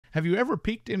Have you ever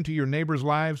peeked into your neighbors'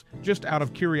 lives just out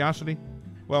of curiosity?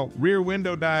 Well, Rear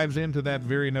Window dives into that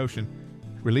very notion.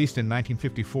 Released in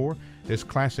 1954, this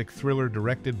classic thriller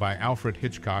directed by Alfred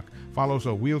Hitchcock follows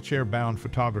a wheelchair-bound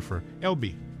photographer,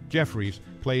 L.B. Jefferies,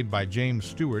 played by James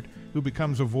Stewart, who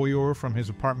becomes a voyeur from his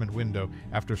apartment window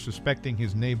after suspecting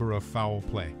his neighbor of foul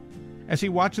play. As he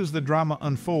watches the drama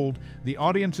unfold, the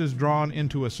audience is drawn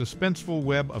into a suspenseful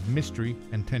web of mystery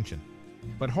and tension.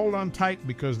 But hold on tight,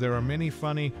 because there are many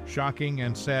funny, shocking,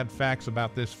 and sad facts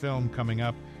about this film coming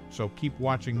up, so keep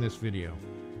watching this video.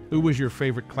 Who was your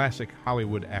favorite classic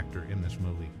Hollywood actor in this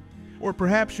movie? Or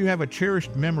perhaps you have a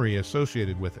cherished memory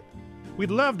associated with it. We'd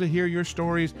love to hear your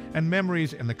stories and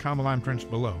memories in the comment trench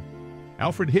below.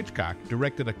 Alfred Hitchcock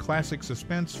directed a classic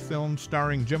suspense film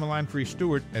starring Jesslyn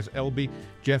Stewart as L.B.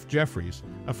 Jefferies,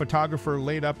 a photographer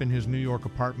laid up in his New York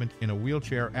apartment in a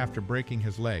wheelchair after breaking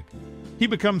his leg. He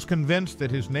becomes convinced that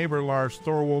his neighbor Lars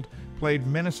Thorwald, played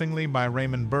menacingly by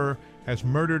Raymond Burr, has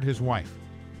murdered his wife.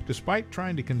 Despite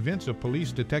trying to convince a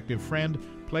police detective friend,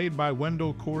 played by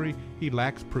Wendell, he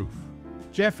lacks proof.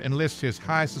 Jeff enlists his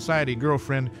high society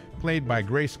girlfriend, played by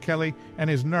Grace Kelly, and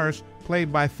his nurse,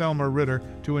 played by Thelma Ritter,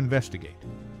 to investigate.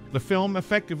 The film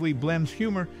effectively blends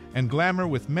humor and glamour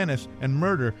with menace and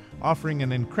murder, offering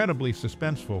an incredibly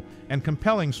suspenseful and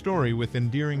compelling story with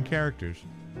endearing characters.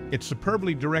 Its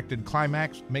superbly directed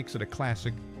climax makes it a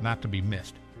classic not to be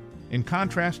missed. In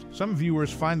contrast, some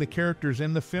viewers find the characters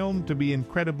in the film to be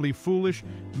incredibly foolish,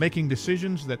 making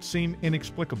decisions that seem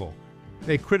inexplicable.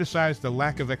 They criticize the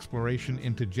lack of exploration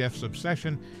into Jeff's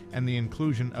obsession and the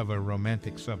inclusion of a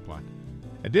romantic subplot.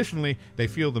 Additionally, they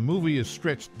feel the movie is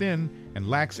stretched thin and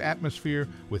lacks atmosphere,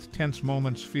 with tense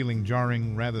moments feeling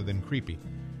jarring rather than creepy.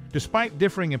 Despite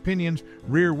differing opinions,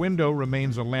 Rear Window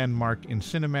remains a landmark in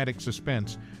cinematic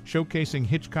suspense, showcasing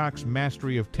Hitchcock's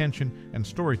mastery of tension and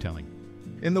storytelling.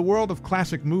 In the world of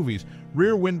classic movies,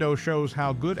 Rear Window shows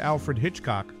how good Alfred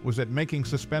Hitchcock was at making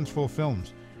suspenseful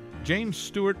films. James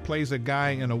Stewart plays a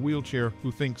guy in a wheelchair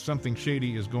who thinks something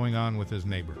shady is going on with his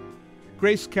neighbor.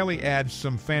 Grace Kelly adds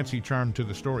some fancy charm to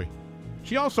the story.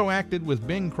 She also acted with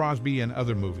Bing Crosby in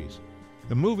other movies.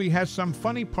 The movie has some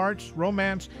funny parts,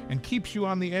 romance, and keeps you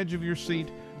on the edge of your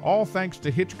seat, all thanks to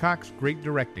Hitchcock's great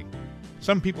directing.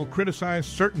 Some people criticize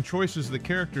certain choices the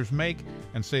characters make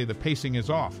and say the pacing is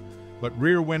off, but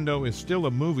Rear Window is still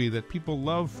a movie that people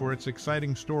love for its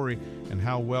exciting story and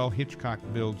how well Hitchcock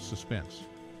builds suspense.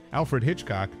 Alfred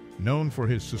Hitchcock, known for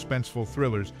his suspenseful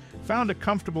thrillers, found a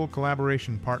comfortable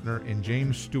collaboration partner in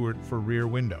James Stewart for Rear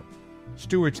Window.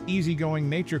 Stewart's easygoing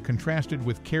nature contrasted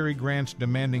with Cary Grant's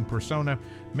demanding persona,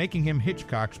 making him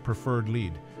Hitchcock's preferred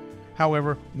lead.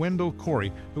 However, Wendell,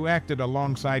 who acted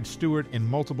alongside Stewart in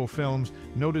multiple films,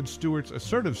 noted Stewart's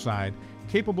assertive side,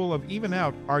 capable of even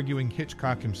out arguing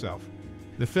Hitchcock himself.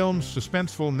 The film's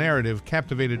suspenseful narrative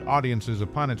captivated audiences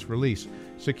upon its release,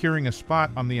 securing a spot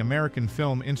on the American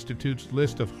Film Institute's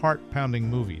list of heart-pounding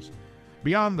movies.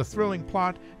 Beyond the thrilling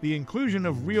plot, the inclusion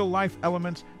of real-life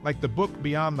elements like the book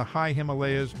Beyond the High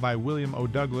Himalayas by William O.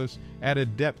 Douglas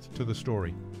added depth to the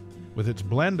story. With its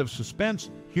blend of suspense,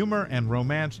 humor, and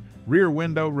romance, Rear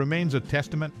Window remains a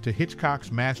testament to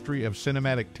Hitchcock's mastery of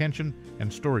cinematic tension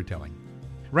and storytelling.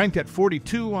 Ranked at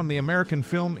 42 on the American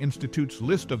Film Institute's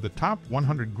list of the top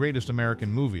 100 greatest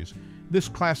American movies, this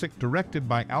classic, directed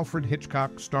by Alfred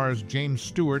Hitchcock, stars James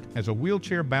Stewart as a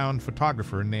wheelchair-bound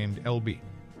photographer named L.B.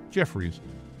 Jefferies.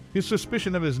 His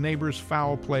suspicion of his neighbor's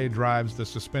foul play drives the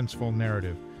suspenseful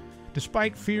narrative.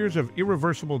 Despite fears of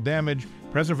irreversible damage,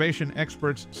 preservation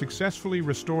experts successfully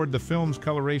restored the film's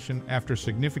coloration after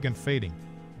significant fading.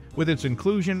 With its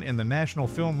inclusion in the National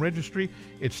Film Registry,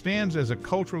 it stands as a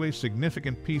culturally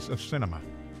significant piece of cinema.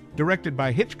 Directed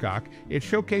by Hitchcock, it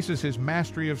showcases his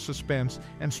mastery of suspense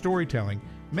and storytelling,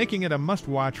 making it a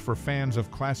must-watch for fans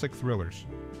of classic thrillers.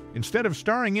 Instead of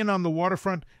starring in on The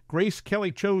Waterfront, Grace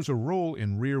Kelly chose a role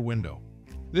in Rear Window.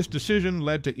 This decision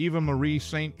led to Eva Marie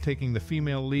Saint taking the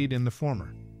female lead in the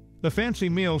former. The fancy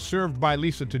meal served by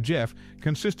Lisa to Jeff,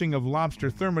 consisting of lobster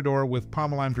thermidor with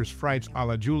pomelander's frites a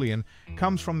la Julienne,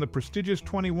 comes from the prestigious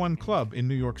 21 Club in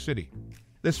New York City.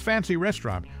 This fancy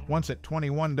restaurant, once at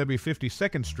 21W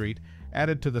 52nd Street,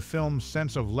 added to the film's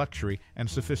sense of luxury and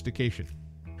sophistication.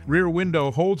 Rear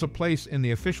Window holds a place in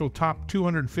the official top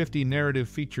 250 narrative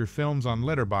feature films on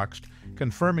Letterboxd,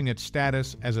 confirming its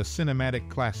status as a cinematic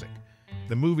classic.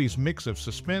 The movie's mix of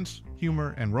suspense,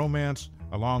 humor, and romance,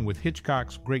 along with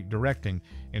Hitchcock's great directing,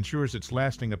 ensures its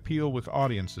lasting appeal with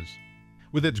audiences.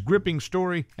 With its gripping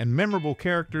story and memorable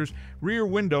characters, Rear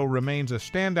Window remains a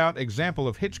standout example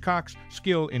of Hitchcock's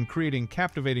skill in creating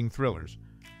captivating thrillers.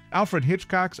 Alfred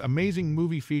Hitchcock's amazing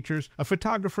movie features a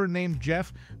photographer named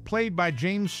Jeff, played by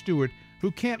James Stewart,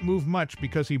 who can't move much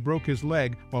because he broke his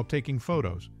leg while taking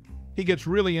photos. He gets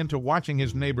really into watching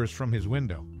his neighbors from his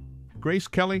window. Grace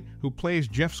Kelly, who plays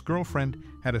Jeff's girlfriend,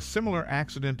 had a similar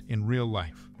accident in real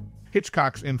life.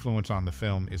 Hitchcock's influence on the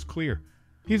film is clear.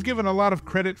 He's given a lot of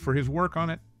credit for his work on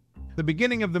it. The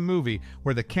beginning of the movie,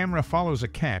 where the camera follows a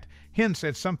cat, hints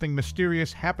at something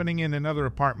mysterious happening in another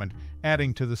apartment,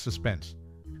 adding to the suspense.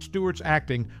 Stewart's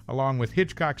acting, along with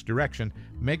Hitchcock's direction,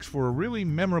 makes for a really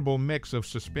memorable mix of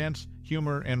suspense,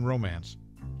 humor, and romance.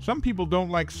 Some people don't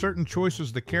like certain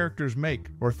choices the characters make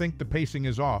or think the pacing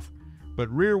is off, but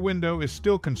Rear Window is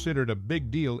still considered a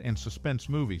big deal in suspense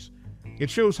movies. It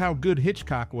shows how good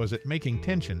Hitchcock was at making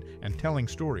tension and telling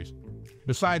stories.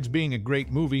 Besides being a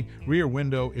great movie, Rear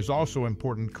Window is also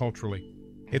important culturally.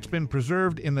 It's been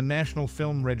preserved in the National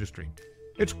Film Registry.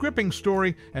 Its gripping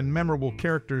story and memorable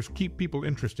characters keep people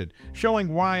interested,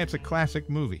 showing why it's a classic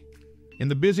movie. In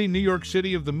the busy New York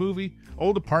City of the movie,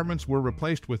 old apartments were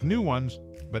replaced with new ones,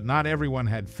 but not everyone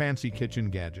had fancy kitchen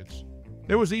gadgets.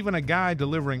 There was even a guy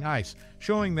delivering ice,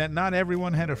 showing that not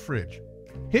everyone had a fridge.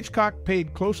 Hitchcock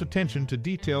paid close attention to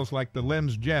details like the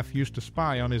lens Jeff used to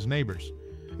spy on his neighbors.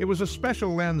 It was a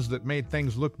special lens that made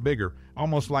things look bigger,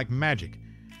 almost like magic.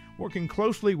 Working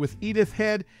closely with Edith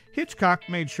Head, Hitchcock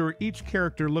made sure each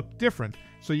character looked different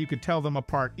so you could tell them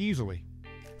apart easily.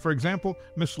 For example,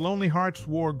 Miss Lonelyhearts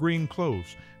wore green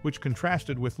clothes, which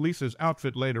contrasted with Lisa's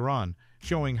outfit later on,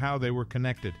 showing how they were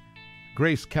connected.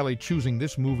 Grace Kelly choosing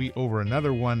this movie over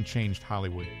another one changed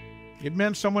Hollywood. It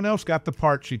meant someone else got the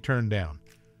part she turned down.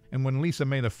 And when Lisa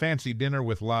made a fancy dinner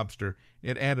with lobster,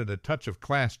 it added a touch of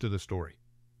class to the story.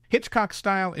 Hitchcock's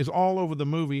style is all over the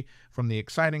movie, from the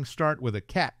exciting start with a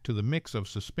cat to the mix of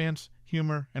suspense,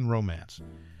 humor, and romance.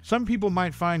 Some people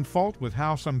might find fault with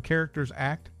how some characters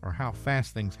act or how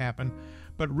fast things happen,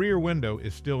 but Rear Window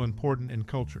is still important in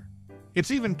culture.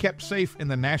 It's even kept safe in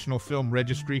the National Film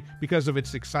Registry because of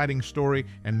its exciting story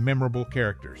and memorable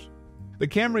characters. The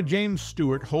camera James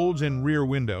Stewart holds in Rear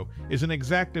Window is an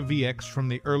Exacta VX from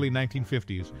the early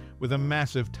 1950s with a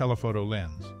massive telephoto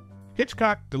lens.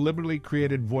 Hitchcock deliberately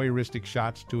created voyeuristic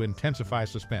shots to intensify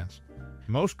suspense.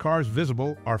 Most cars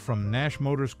visible are from Nash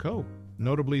Motors Co.,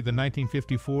 notably the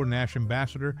 1954 Nash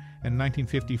Ambassador and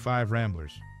 1955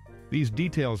 Ramblers. These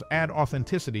details add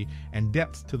authenticity and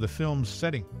depth to the film's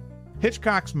setting.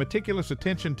 Hitchcock's meticulous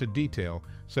attention to detail,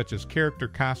 such as character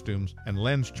costumes and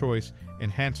lens choice,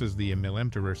 enhances the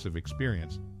immersive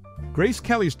experience. Grace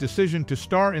Kelly's decision to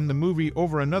star in the movie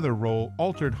over another role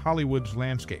altered Hollywood's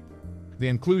landscape. The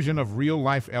inclusion of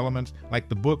real-life elements, like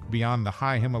the book Beyond the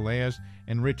High Himalayas,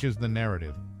 enriches the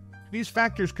narrative. These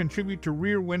factors contribute to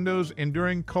Rear Window's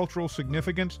enduring cultural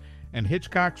significance and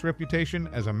Hitchcock's reputation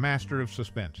as a master of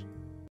suspense.